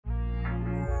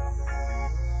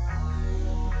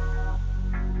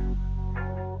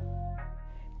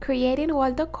Creating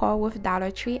wall decor with Dollar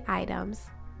Tree items.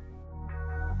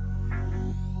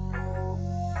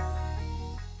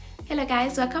 Hello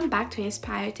guys, welcome back to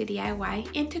Inspire to DIY.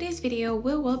 In today's video,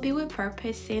 we will be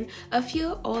repurposing a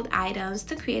few old items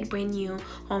to create brand new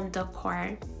home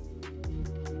decor.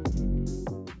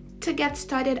 To get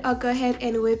started, I'll go ahead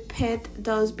and repaint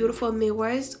those beautiful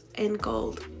mirrors in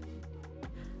gold.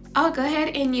 I'll go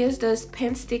ahead and use those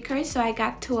paint stickers, so I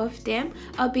got 2 of them.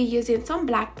 I'll be using some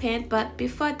black paint, but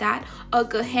before that, I'll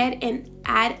go ahead and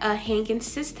add a hanging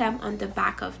system on the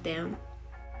back of them.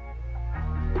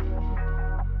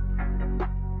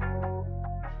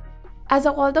 As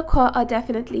a wall decor, I'll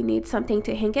definitely need something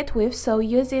to hang it with, so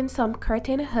using some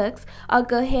curtain hooks, I'll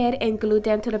go ahead and glue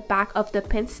them to the back of the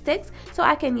paint sticks so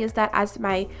I can use that as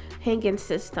my hanging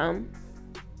system.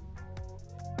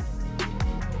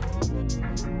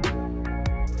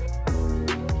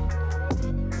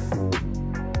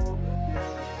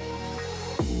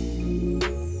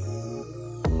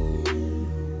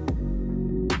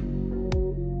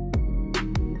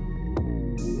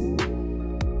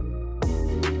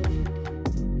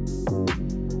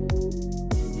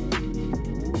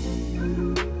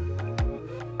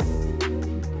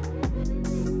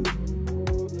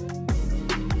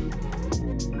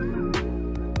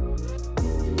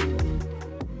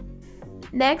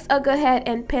 Next, I'll go ahead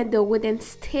and paint the wooden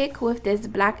stick with this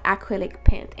black acrylic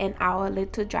paint, and I'll let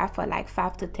it to dry for like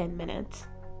 5 to 10 minutes.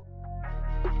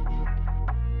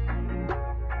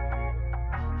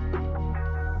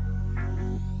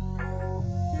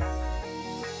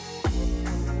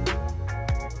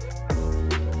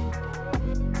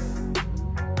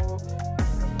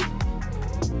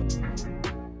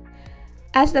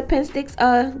 As the paint sticks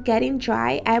are getting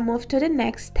dry, I move to the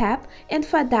next step, and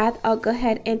for that I'll go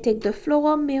ahead and take the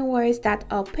floral mirrors that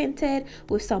are painted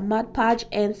with some Mod Podge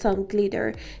and some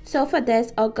glitter. So for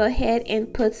this, I'll go ahead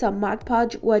and put some Mod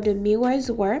Podge where the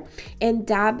mirrors were and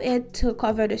dab it to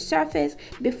cover the surface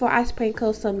before I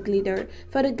sprinkle some glitter.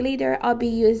 For the glitter, I'll be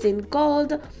using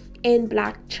gold in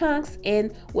black chunks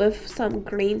and with some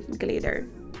green glitter.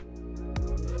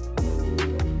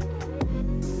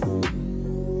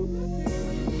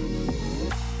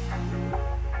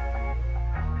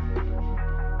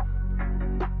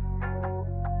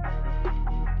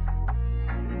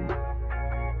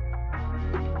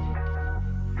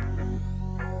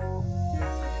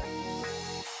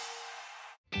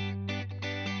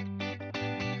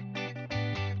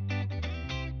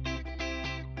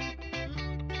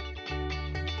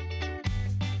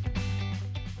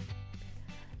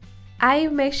 I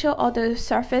make sure all the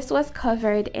surface was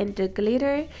covered in the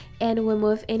glitter and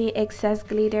remove any excess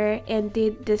glitter, and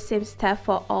did the same step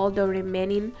for all the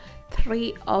remaining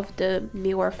 3 of the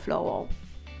mirror floral.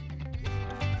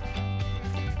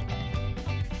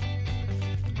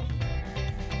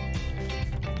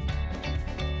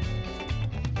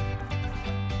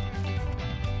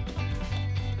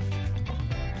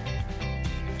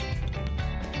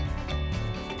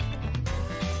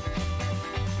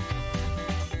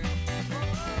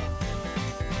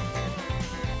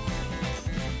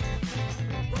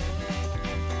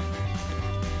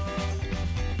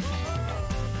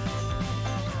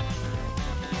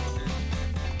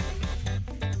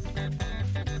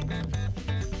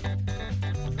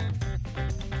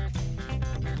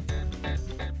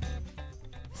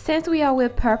 Since we are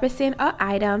repurposing our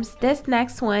items, this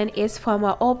next one is from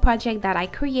an old project that I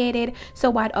created. So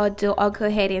what I'll do, I'll go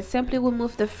ahead and simply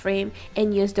remove the frame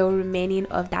and use the remaining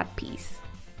of that piece.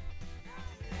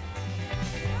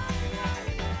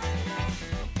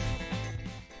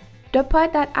 The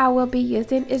part that I will be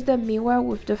using is the mirror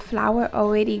with the flower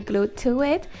already glued to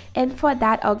it, and for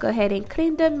that I'll go ahead and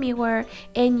clean the mirror,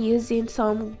 and using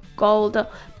some gold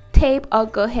tape I'll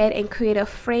go ahead and create a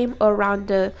frame around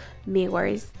the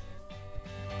mirrors.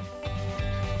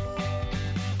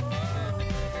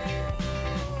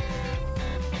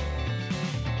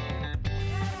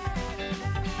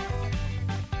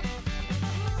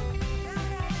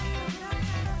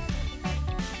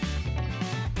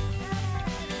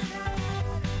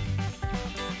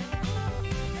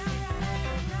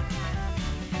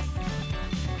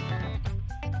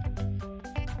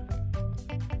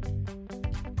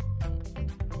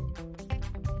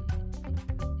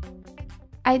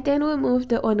 I then remove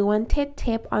the unwanted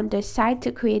tape on the side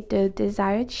to create the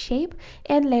desired shape,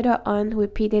 and later on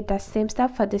repeated the same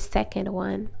step for the second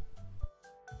one.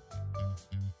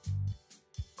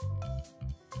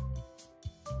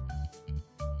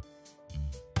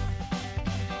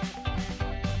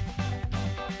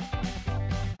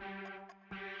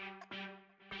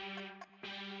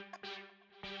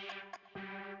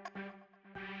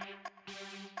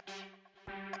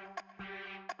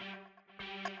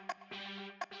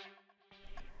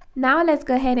 Now let's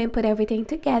go ahead and put everything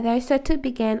together. So to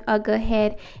begin, I'll go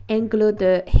ahead and glue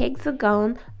the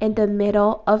hexagon in the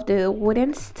middle of the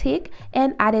wooden stick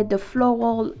and added the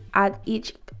floral at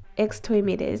each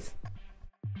extremities.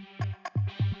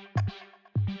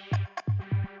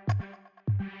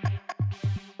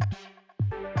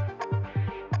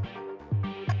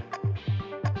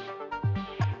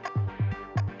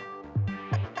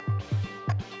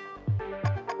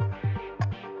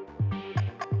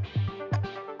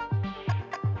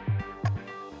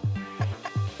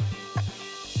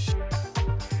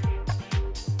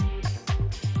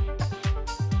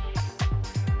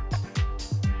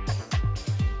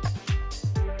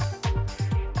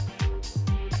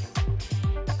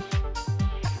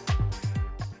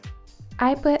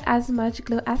 I put as much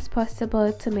glue as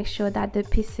possible to make sure that the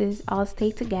pieces all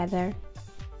stay together.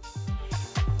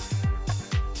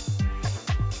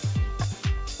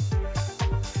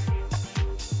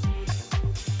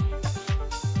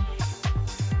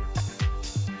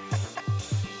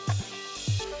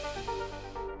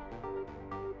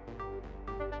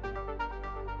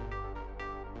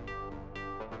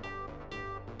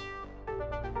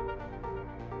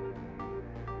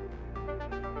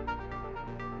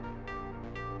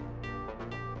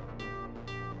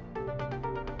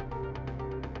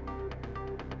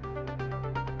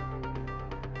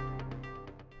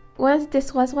 Once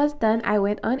this was done, I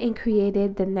went on and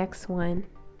created the next one.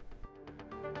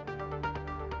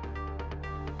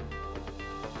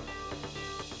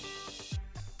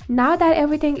 Now that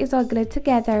everything is all glued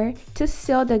together, to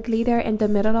seal the glitter in the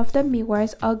middle of the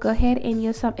mirrors, I'll go ahead and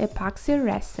use some epoxy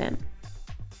resin.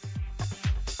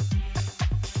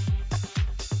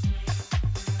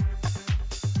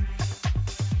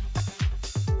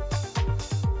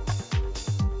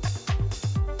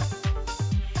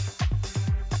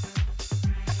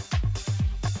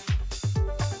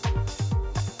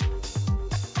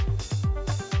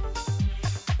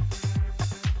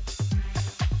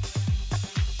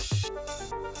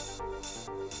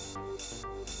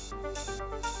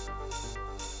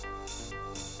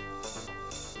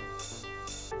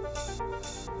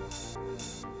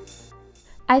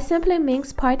 I simply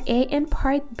mixed part A and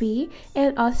part B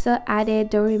and also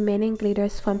added the remaining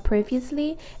glitters from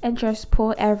previously and just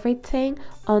pour everything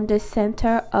on the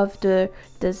center of the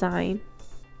design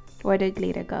where the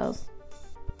glitter goes.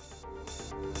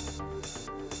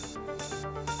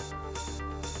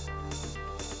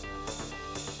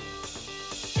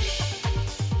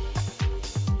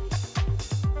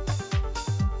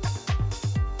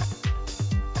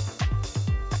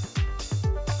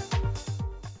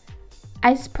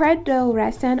 I spread the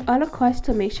resin all across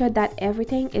to make sure that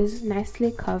everything is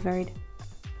nicely covered.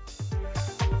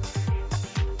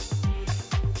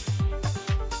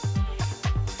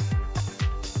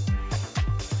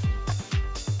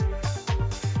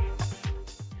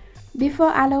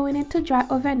 Before allowing it to dry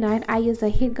overnight, I use a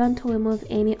heat gun to remove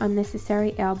any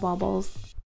unnecessary air bubbles.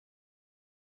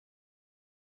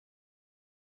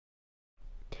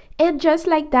 And just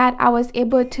like that, I was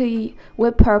able to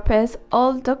repurpose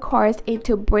all the decors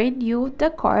into brand new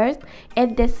decors,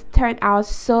 and this turned out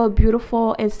so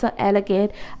beautiful and so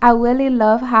elegant. I really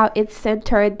love how it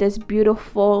centered this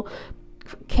beautiful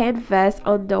canvas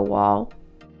on the wall.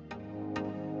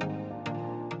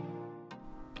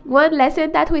 One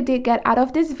lesson that we did get out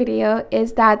of this video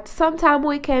is that sometimes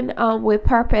we can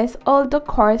repurpose old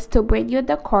decors to bring you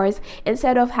decors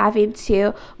instead of having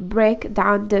to break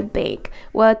down the bank.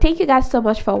 Well, thank you guys so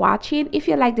much for watching. If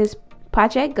you like this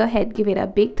project, go ahead, give it a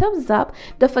big thumbs up.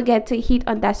 Don't forget to hit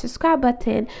on that subscribe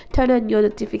button, turn on your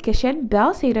notification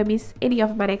bell so you don't miss any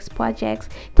of my next projects.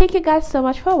 Thank you guys so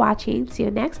much for watching. See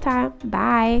you next time.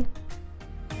 Bye.